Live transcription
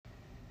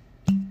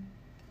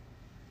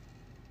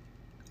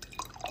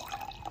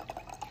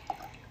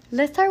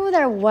Let's start with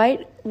our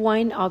white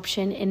wine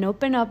option and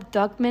open up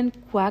Duckman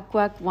Quack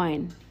Quack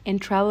Wine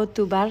and travel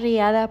to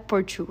Barriada,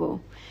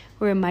 Portugal,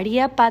 where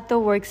Maria Pato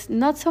works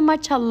not so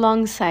much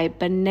alongside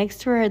but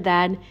next to her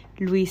dad,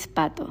 Luis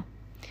Pato.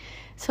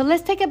 So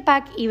let's take it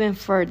back even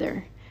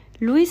further.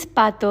 Luis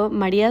Pato,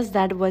 Maria's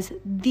dad, was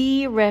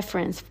the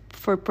reference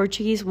for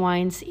Portuguese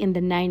wines in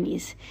the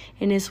 90s,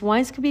 and his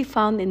wines could be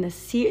found in the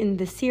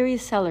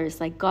serious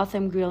cellars like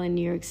Gotham Grill in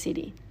New York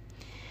City.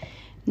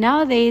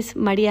 Nowadays,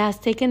 Maria has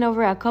taken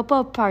over a couple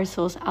of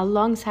parcels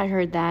alongside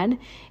her dad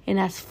and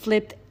has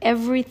flipped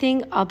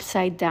everything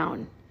upside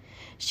down.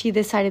 She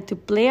decided to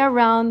play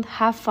around,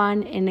 have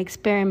fun, and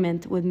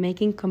experiment with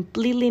making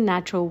completely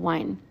natural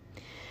wine.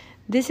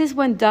 This is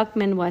when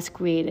Duckman was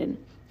created,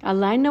 a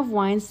line of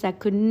wines that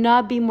could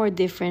not be more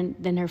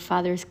different than her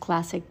father's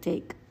classic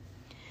take.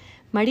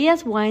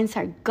 Maria's wines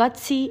are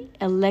gutsy,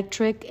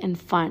 electric,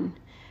 and fun,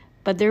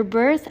 but their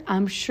birth,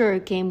 I'm sure,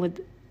 came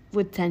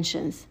with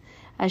tensions,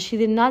 as she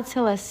did not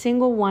sell a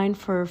single wine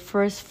for her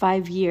first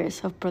 5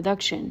 years of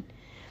production,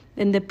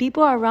 and the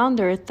people around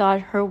her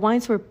thought her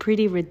wines were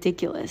pretty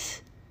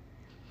ridiculous.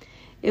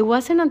 It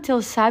wasn't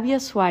until Sabio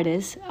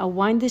Suarez, a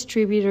wine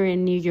distributor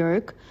in New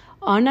York,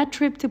 on a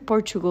trip to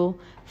Portugal,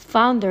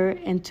 found her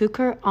and took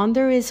her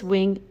under his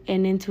wing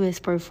and into his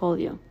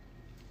portfolio.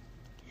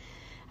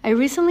 I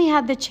recently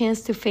had the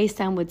chance to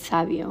FaceTime with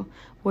Sabio,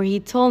 where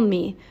he told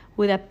me,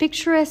 with a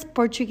picturesque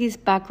Portuguese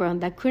background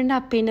that couldn't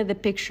have painted the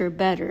picture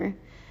better,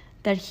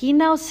 that he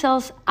now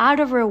sells out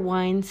of her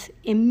wines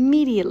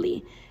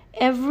immediately,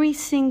 every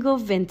single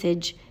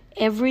vintage,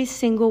 every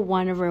single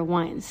one of her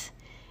wines.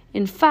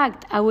 In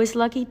fact, I was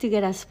lucky to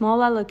get a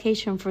small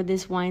allocation for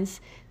these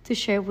wines to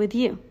share with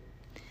you.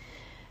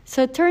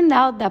 So it turned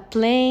out that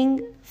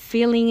playing,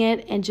 feeling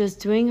it, and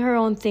just doing her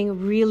own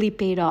thing really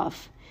paid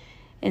off.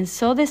 And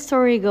so the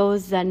story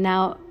goes that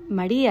now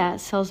Maria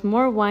sells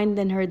more wine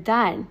than her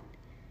dad.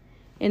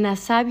 And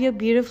as Sabio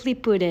beautifully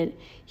put it,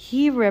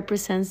 he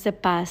represents the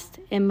past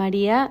and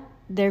Maria,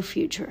 their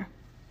future.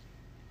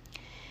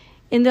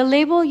 In the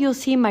label, you'll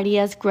see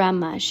Maria's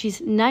grandma. She's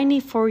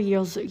 94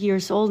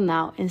 years old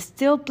now and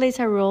still plays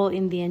a role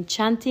in the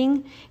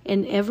enchanting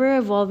and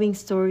ever-evolving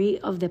story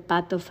of the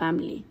Pato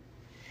family.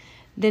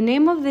 The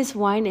name of this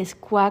wine is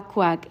Quack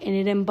Quack, and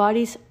it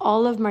embodies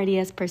all of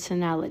Maria's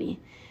personality,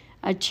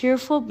 a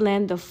cheerful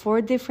blend of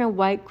 4 different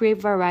white grape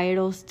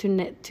varietals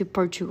to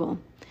Portugal.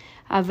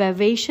 A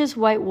vivacious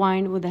white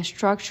wine with a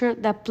structure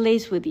that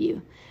plays with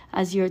you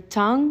as your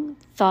tongue,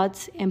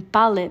 thoughts, and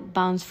palate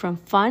bounce from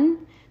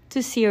fun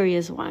to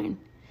serious wine.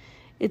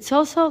 It's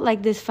also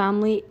like this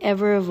family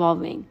ever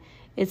evolving.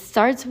 It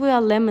starts with a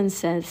lemon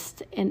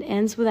zest and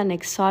ends with an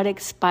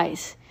exotic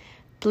spice,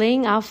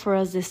 playing out for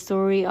us the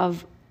story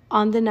of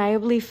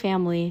undeniably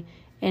family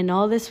and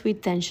all the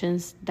sweet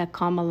tensions that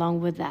come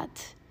along with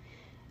that.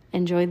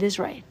 Enjoy this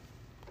ride.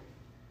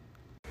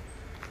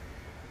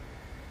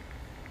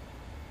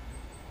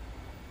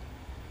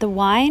 The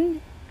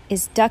wine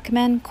is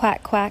Duckman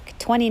Quack Quack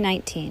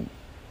 2019.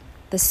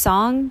 The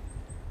song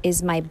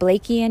is My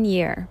Blakean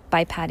Year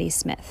by Patti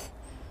Smith.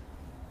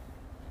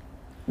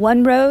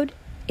 One road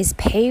is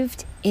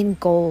paved in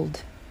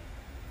gold.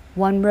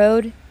 One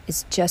road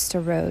is just a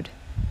road.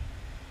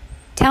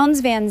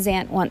 Townes Van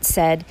Zandt once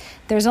said,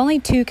 "There's only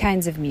 2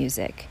 kinds of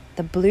music,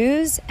 the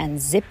blues and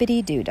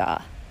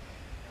zippity-doo-dah."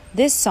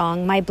 This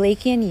song, My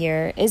Blakean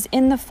Year, is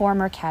in the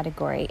former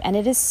category, and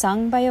it is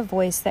sung by a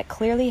voice that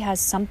clearly has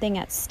something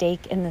at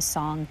stake in the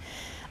song,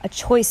 a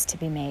choice to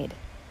be made.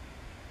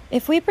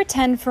 If we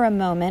pretend for a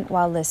moment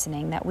while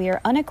listening that we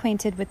are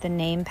unacquainted with the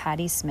name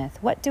Patti Smith,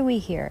 what do we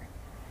hear?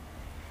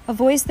 A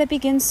voice that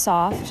begins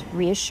soft,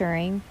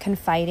 reassuring,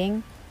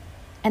 confiding,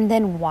 and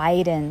then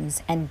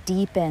widens and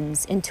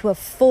deepens into a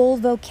full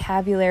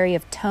vocabulary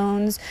of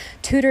tones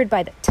tutored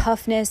by the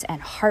toughness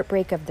and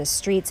heartbreak of the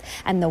streets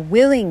and the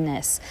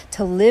willingness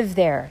to live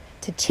there,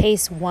 to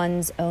chase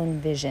one's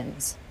own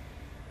visions.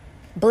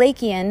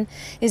 Blakean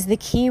is the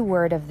key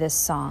word of this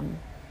song,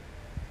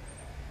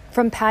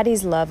 from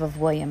Patti's love of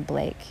William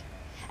Blake.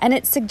 And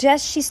it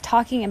suggests she's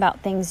talking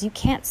about things you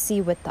can't see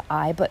with the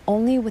eye, but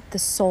only with the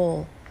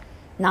soul.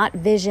 Not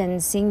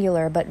visions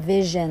singular, but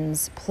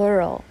visions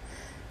plural.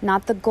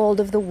 Not the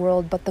gold of the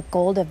world, but the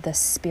gold of the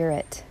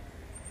spirit.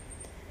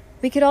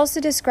 We could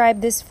also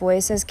describe this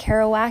voice as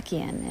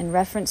Kerouacian in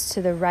reference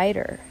to the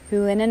writer,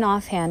 who in an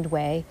offhand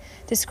way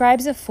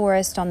describes a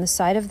forest on the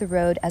side of the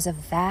road as a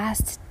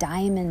vast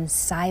diamond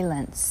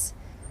silence.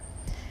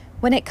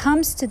 When it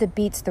comes to the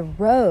beats, the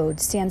road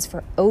stands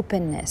for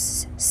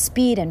openness,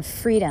 speed and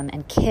freedom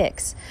and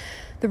kicks.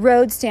 The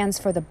road stands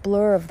for the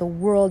blur of the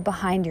world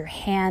behind your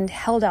hand,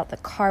 held out the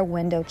car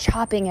window,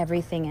 chopping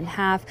everything in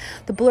half,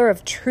 the blur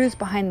of truth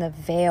behind the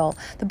veil,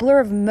 the blur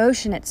of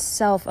motion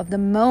itself, of the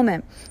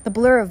moment, the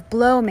blur of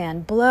blow,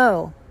 man,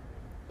 blow.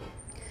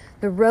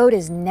 The road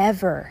is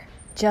never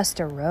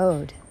just a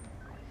road.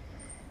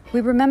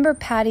 We remember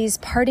Patti's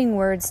parting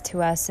words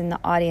to us in the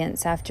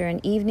audience after an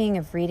evening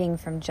of reading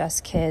from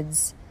Just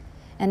Kids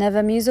and of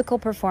a musical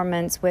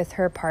performance with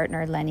her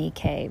partner Lenny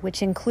Kaye,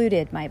 which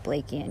included My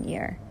Blakean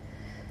Year.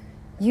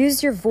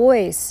 Use your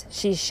voice,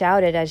 she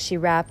shouted as she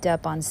wrapped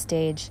up on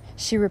stage.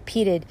 She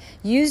repeated,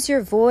 use your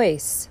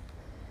voice.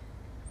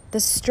 The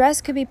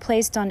stress could be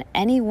placed on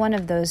any one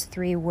of those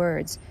 3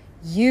 words.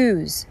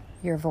 Use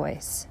your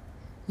voice.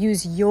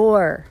 Use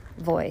your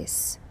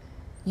voice.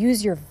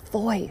 Use your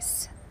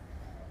voice.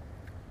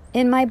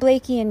 In my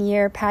Blakean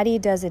year, Patti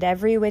does it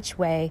every which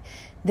way.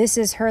 This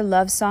is her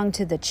love song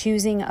to the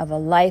choosing of a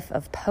life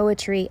of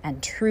poetry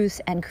and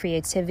truth and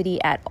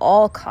creativity at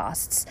all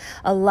costs,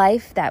 a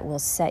life that will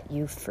set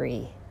you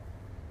free.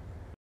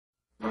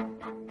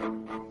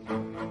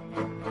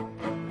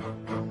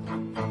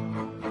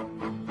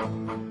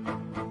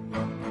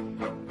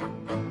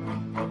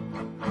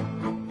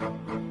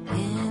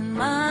 In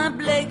my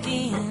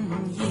Blakean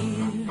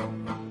year,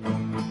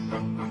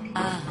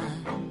 I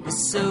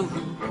was so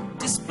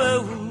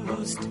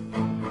disposed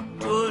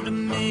toward a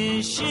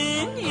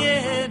mission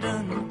yet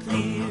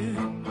unclear,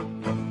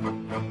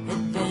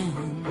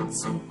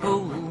 advance and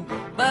pole